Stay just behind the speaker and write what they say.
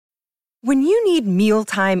When you need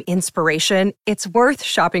mealtime inspiration, it's worth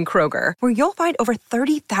shopping Kroger, where you'll find over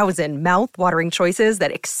 30,000 mouth-watering choices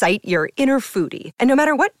that excite your inner foodie. And no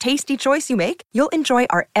matter what tasty choice you make, you'll enjoy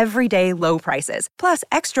our everyday low prices, plus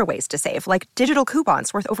extra ways to save, like digital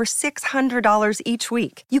coupons worth over $600 each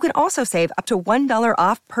week. You can also save up to $1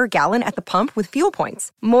 off per gallon at the pump with fuel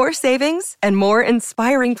points. More savings and more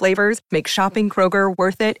inspiring flavors make shopping Kroger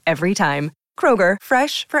worth it every time. Kroger,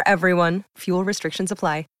 fresh for everyone. Fuel restrictions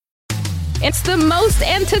apply. It's the most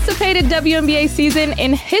anticipated WNBA season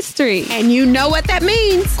in history. And you know what that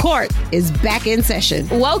means. Court is back in session.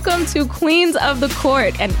 Welcome to Queens of the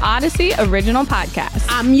Court, an Odyssey original podcast.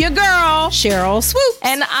 I'm your girl, Cheryl Swoop.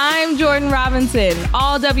 And I'm Jordan Robinson.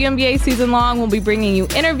 All WNBA season long, we'll be bringing you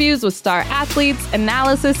interviews with star athletes,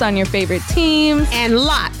 analysis on your favorite teams, and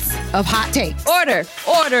lots of hot takes.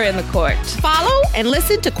 Order in the court. Follow and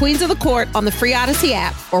listen to Queens of the Court on the free Odyssey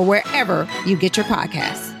app or wherever you get your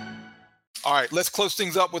podcasts. All right, let's close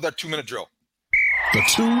things up with our 2-minute drill. The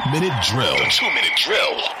 2-minute drill. The 2-minute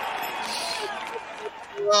drill.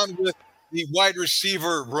 On with the wide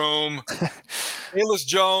receiver room. Bayless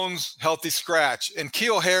Jones, healthy scratch. And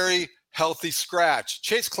N'Keal Harry, healthy scratch.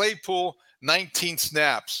 Chase Claypool, 19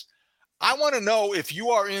 snaps. I want to know if you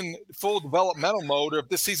are in full developmental mode or if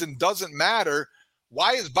this season doesn't matter,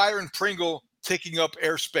 why is Byron Pringle taking up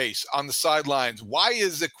airspace on the sidelines? Why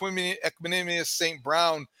is Equanimeous St.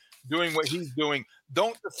 Brown doing what he's doing?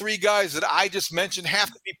 Don't the three guys that I just mentioned have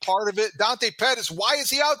to be part of it? Dante Pettis, why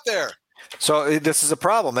is he out there? So this is a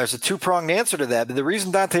problem. There's a two-pronged answer to that. The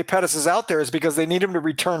reason Dante Pettis is out there is because they need him to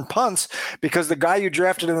return punts, because the guy you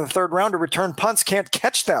drafted in the third round to return punts can't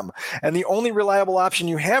catch them. And the only reliable option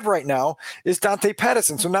you have right now is Dante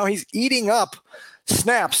Pettis. And so now he's eating up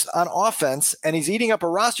snaps on offense, and he's eating up a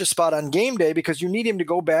roster spot on game day because you need him to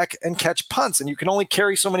go back and catch punts, and you can only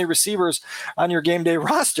carry so many receivers on your game day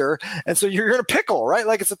roster, and so you're in a pickle, right?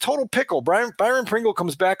 Like, it's a total pickle. Byron Pringle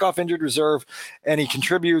comes back off injured reserve, and he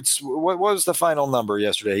contributes. What was the final number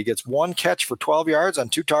yesterday? He gets 1 catch for 12 yards on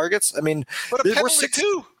 2 targets. I mean, but a penalty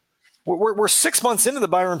too. We're 6 months into the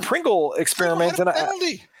Byron Pringle experiment,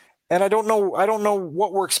 and I don't know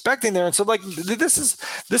what we're expecting there, and so like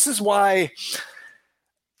this is why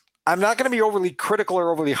I'm not going to be overly critical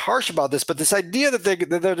or overly harsh about this, but this idea that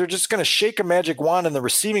they're just going to shake a magic wand and the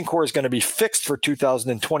receiving core is going to be fixed for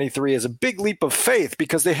 2023 is a big leap of faith,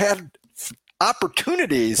 because they had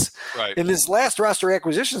opportunities in this last roster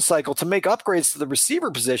acquisition cycle to make upgrades to the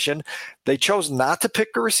receiver position. They chose not to pick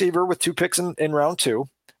a receiver with 2 picks in round 2,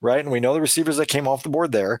 right? And we know the receivers that came off the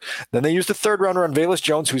board there. Then they used the third rounder on Bayless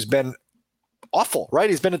Jones, who's been awful, right?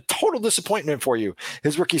 He's been a total disappointment for you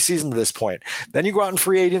his rookie season to this point. Then you go out in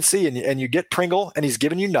free agency and you get Pringle, and he's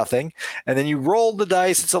giving you nothing. And then you roll the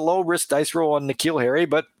dice. It's a low risk dice roll on N'Keal Harry,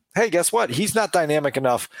 but hey, guess what? He's not dynamic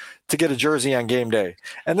enough to get a jersey on game day.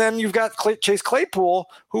 And then you've got Chase Claypool,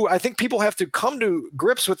 who I think people have to come to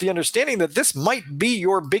grips with the understanding that this might be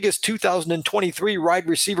your biggest 2023 wide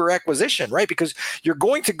receiver acquisition, right? Because you're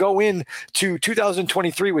going to go into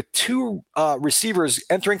 2023 with 2 receivers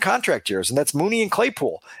entering contract years, and that's Mooney and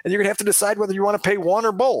Claypool. And you're going to have to decide whether you want to pay one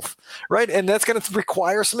or both, right? And that's going to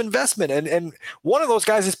require some investment. And one of those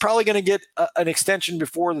guys is probably going to get an extension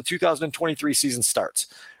before the 2023 season starts.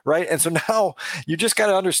 Right. And so now you just got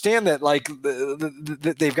to understand that, like,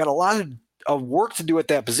 they've got a lot of work to do at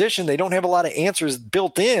that position. They don't have a lot of answers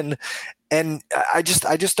built in. And I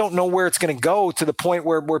just don't know where it's going to go to the point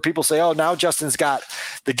where people say, oh, now Justin's got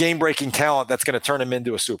the game breaking talent that's going to turn him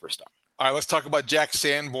into a superstar. All right, let's talk about Jack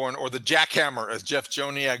Sanborn, or the Jackhammer, as Jeff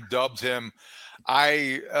Joniak dubbed him.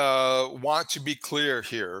 I want to be clear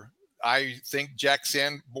here. I think Jack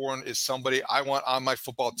Sanborn is somebody I want on my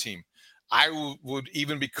football team. I would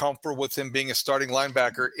even be comfortable with him being a starting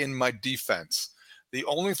linebacker in my defense. The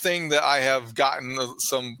only thing that I have gotten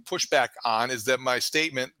some pushback on is that my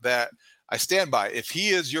statement that I stand by. If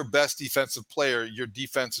he is your best defensive player, your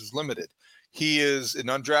defense is limited. He is an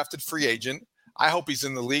undrafted free agent. I hope he's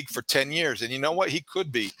in the league for 10 years. And you know what? He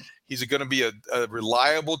could be. He's going to be a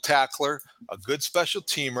reliable tackler, a good special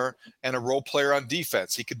teamer, and a role player on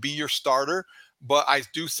defense. He could be your starter, but I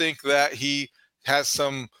do think that he has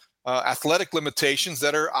some athletic limitations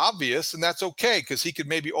that are obvious, and that's okay, because he could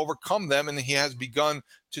maybe overcome them, and he has begun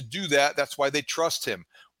to do that. That's why they trust him.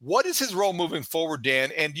 What is his role moving forward,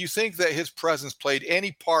 Dan? And do you think that his presence played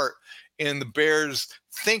any part in the Bears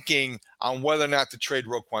thinking on whether or not to trade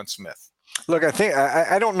Roquan Smith? Look, I think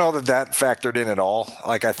I don't know that factored in at all.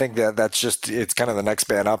 Like, I think that's just, it's kind of the next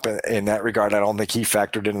man up in that regard. I don't think he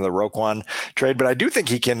factored into the Roquan trade, but I do think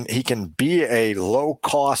he can be a low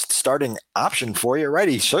cost starting option for you, right?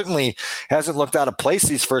 He certainly hasn't looked out of place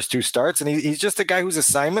these first two starts, and he's just a guy who's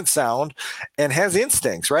assignment sound and has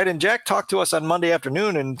instincts, right? And Jack talked to us on Monday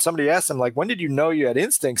afternoon, and somebody asked him, like, when did you know you had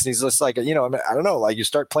instincts? And he's just like, I don't know, like, you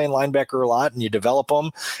start playing linebacker a lot and you develop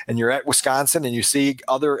them, and you're at Wisconsin and you see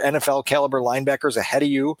other NFL caliber linebackers ahead of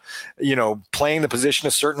you, playing the position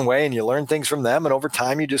a certain way, and you learn things from them. And over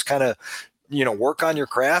time, you just kind of, work on your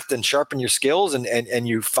craft and sharpen your skills, and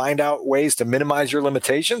you find out ways to minimize your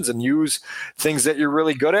limitations and use things that you're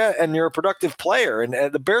really good at, and you're a productive player. And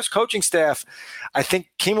the Bears coaching staff, I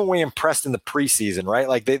think, came away impressed in the preseason, right?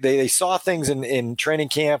 Like they saw things in training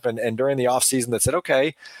camp and during the offseason that said,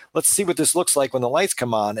 okay, let's see what this looks like when the lights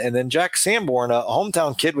come on. And then Jack Sanborn, a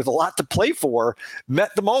hometown kid with a lot to play for,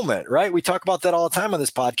 met the moment, right? We talk about that all the time on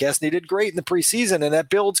this podcast, and he did great in the preseason, and that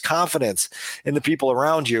builds confidence in the people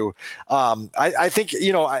around you. I think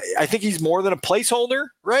he's more than a placeholder,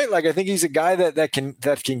 right? Like, I think he's a guy that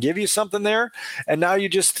can give you something there. And now you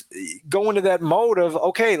just go into that mode of,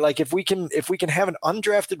 okay, like, if we can have an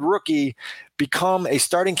undrafted rookie become a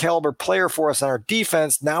starting caliber player for us on our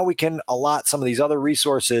defense, now we can allot some of these other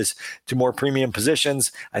resources to more premium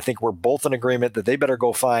positions. I think we're both in agreement that they better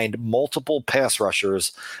go find multiple pass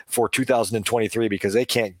rushers for 2023, because they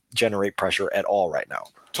can't generate pressure at all right now.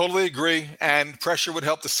 Totally agree. And pressure would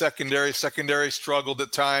help the secondary. Secondary struggled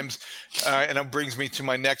at times. And that brings me to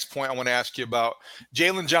my next point I want to ask you about.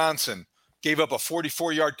 Jalen Johnson gave up a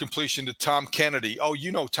 44-yard completion to Tom Kennedy. Oh,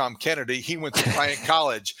 Tom Kennedy. He went to Bryant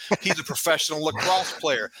College. He's a professional lacrosse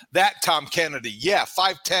player. That Tom Kennedy. Yeah,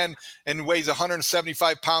 5'10" and weighs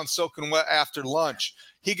 175 pounds soaking wet after lunch.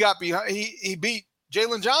 He got behind. He beat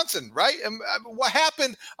Jalen Johnson, right? And what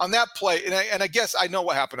happened on that play? And I guess I know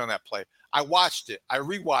what happened on that play. I watched it. I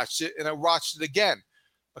rewatched it, and I watched it again.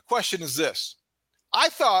 The question is this. I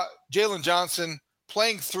thought Jalen Johnson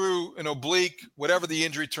playing through an oblique, whatever the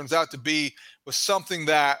injury turns out to be, was something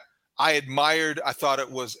that I admired. I thought it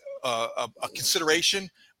was a consideration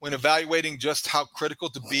when evaluating just how critical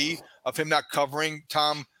to be of him not covering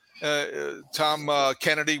Tom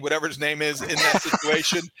Kennedy, whatever his name is, in that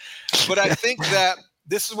situation. But I think that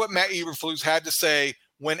this is what Matt Eberflus had to say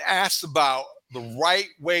when asked about the right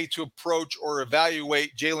way to approach or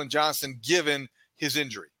evaluate Jalen Johnson given his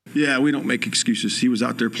injury. Yeah, we don't make excuses. He was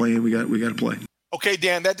out there playing. We got to play. Okay,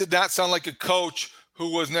 Dan, that did not sound like a coach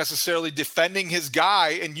who was necessarily defending his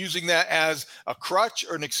guy and using that as a crutch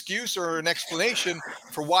or an excuse or an explanation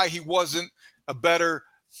for why he wasn't a better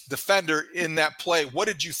defender in that play. What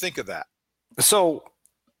did you think of that? So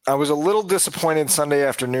I was a little disappointed Sunday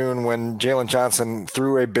afternoon when Jalen Johnson,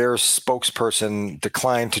 through a Bears spokesperson,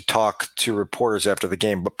 declined to talk to reporters after the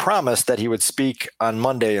game, but promised that he would speak on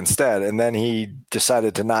Monday instead. And then he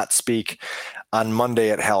decided to not speak on Monday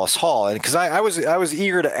at Hallis Hall. And because I was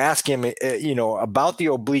eager to ask him, about the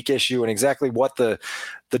oblique issue and exactly what the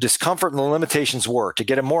discomfort and the limitations were, to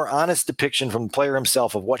get a more honest depiction from the player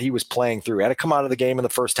himself of what he was playing through. He had to come out of the game in the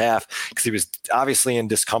first half because he was obviously in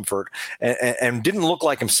discomfort and didn't look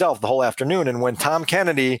like himself the whole afternoon. And when Tom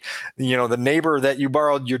Kennedy, the neighbor that you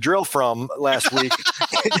borrowed your drill from last week,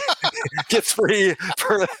 gets free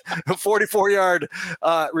for a 44-yard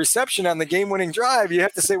reception on the game-winning drive, you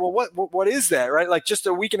have to say, well, what is that, right? Like, just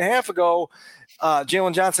a week and a half ago,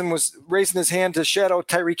 Jalen Johnson was raising his hand to shadow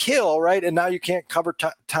Tyreek Hill, right? And now you can't cover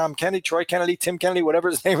Tom Kennedy, Troy Kennedy, Tim Kennedy, whatever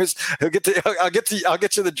his name is. I'll get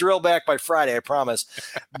you the drill back by Friday, I promise.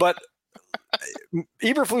 But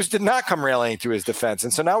Eberflus did not come rallying to his defense.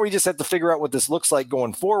 And so now we just have to figure out what this looks like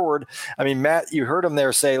going forward. I mean, Matt, you heard him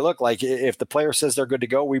there say, look, like, if the player says they're good to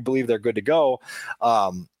go, we believe they're good to go.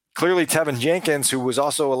 Clearly, Tevin Jenkins, who was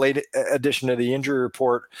also a late addition to the injury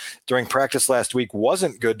report during practice last week,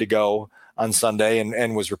 wasn't good to go on Sunday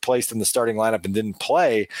and was replaced in the starting lineup and didn't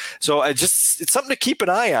play. So it's something to keep an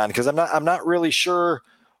eye on, because I'm not really sure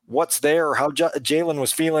what's there or how Jalen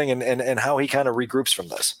was feeling and how he kind of regroups from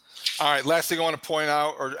this. All right. Last thing I want to point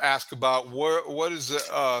out or ask about, what is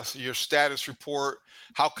your status report?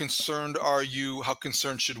 How concerned are you? How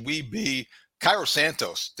concerned should we be? Cairo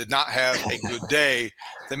Santos did not have a good day.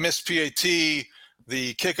 The missed PAT,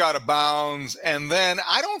 the kick out of bounds, and then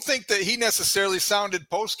I don't think that he necessarily sounded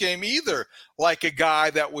post-game either like a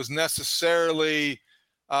guy that was necessarily,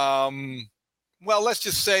 let's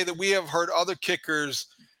just say that we have heard other kickers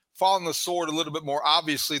fall on the sword a little bit more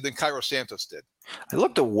obviously than Cairo Santos did. I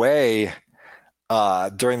looked away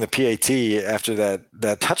during the PAT after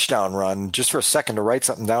that touchdown run, just for a second to write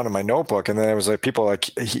something down in my notebook. And then it was like, people like,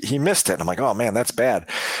 he missed it. And I'm like, oh man, that's bad.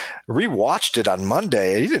 Rewatched it on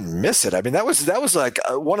Monday. He didn't miss it. I mean, that was like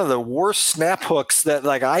one of the worst snap hooks that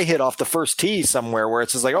like I hit off the first tee somewhere, where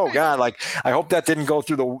it's just like, oh God, like I hope that didn't go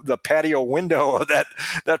through the patio window of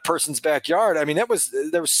that person's backyard. I mean, there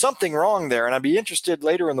was something wrong there. And I'd be interested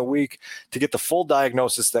later in the week to get the full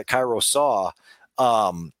diagnosis that Cairo saw.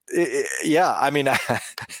 Yeah, I mean,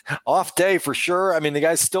 off day for sure. I mean, the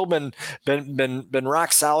guy's still been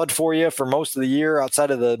rock solid for you for most of the year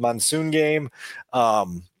outside of the monsoon game.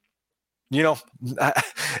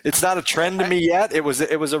 It's not a trend to me yet. It was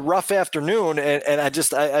a rough afternoon, and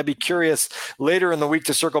I'd be curious later in the week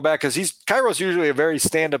to circle back, because Cairo's usually a very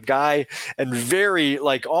stand-up guy and very,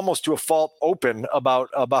 like, almost to a fault open about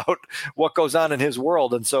what goes on in his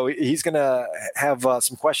world, and so he's going to have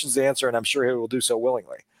some questions to answer, and I'm sure he will do so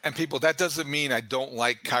willingly. And people, that doesn't mean I don't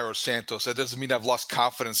like Cairo Santos. That doesn't mean I've lost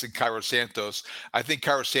confidence in Cairo Santos. I think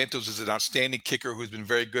Cairo Santos is an outstanding kicker who's been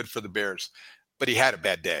very good for the Bears, but he had a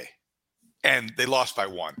bad day. And they lost by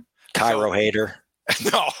 1. Cairo hater.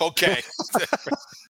 No, okay.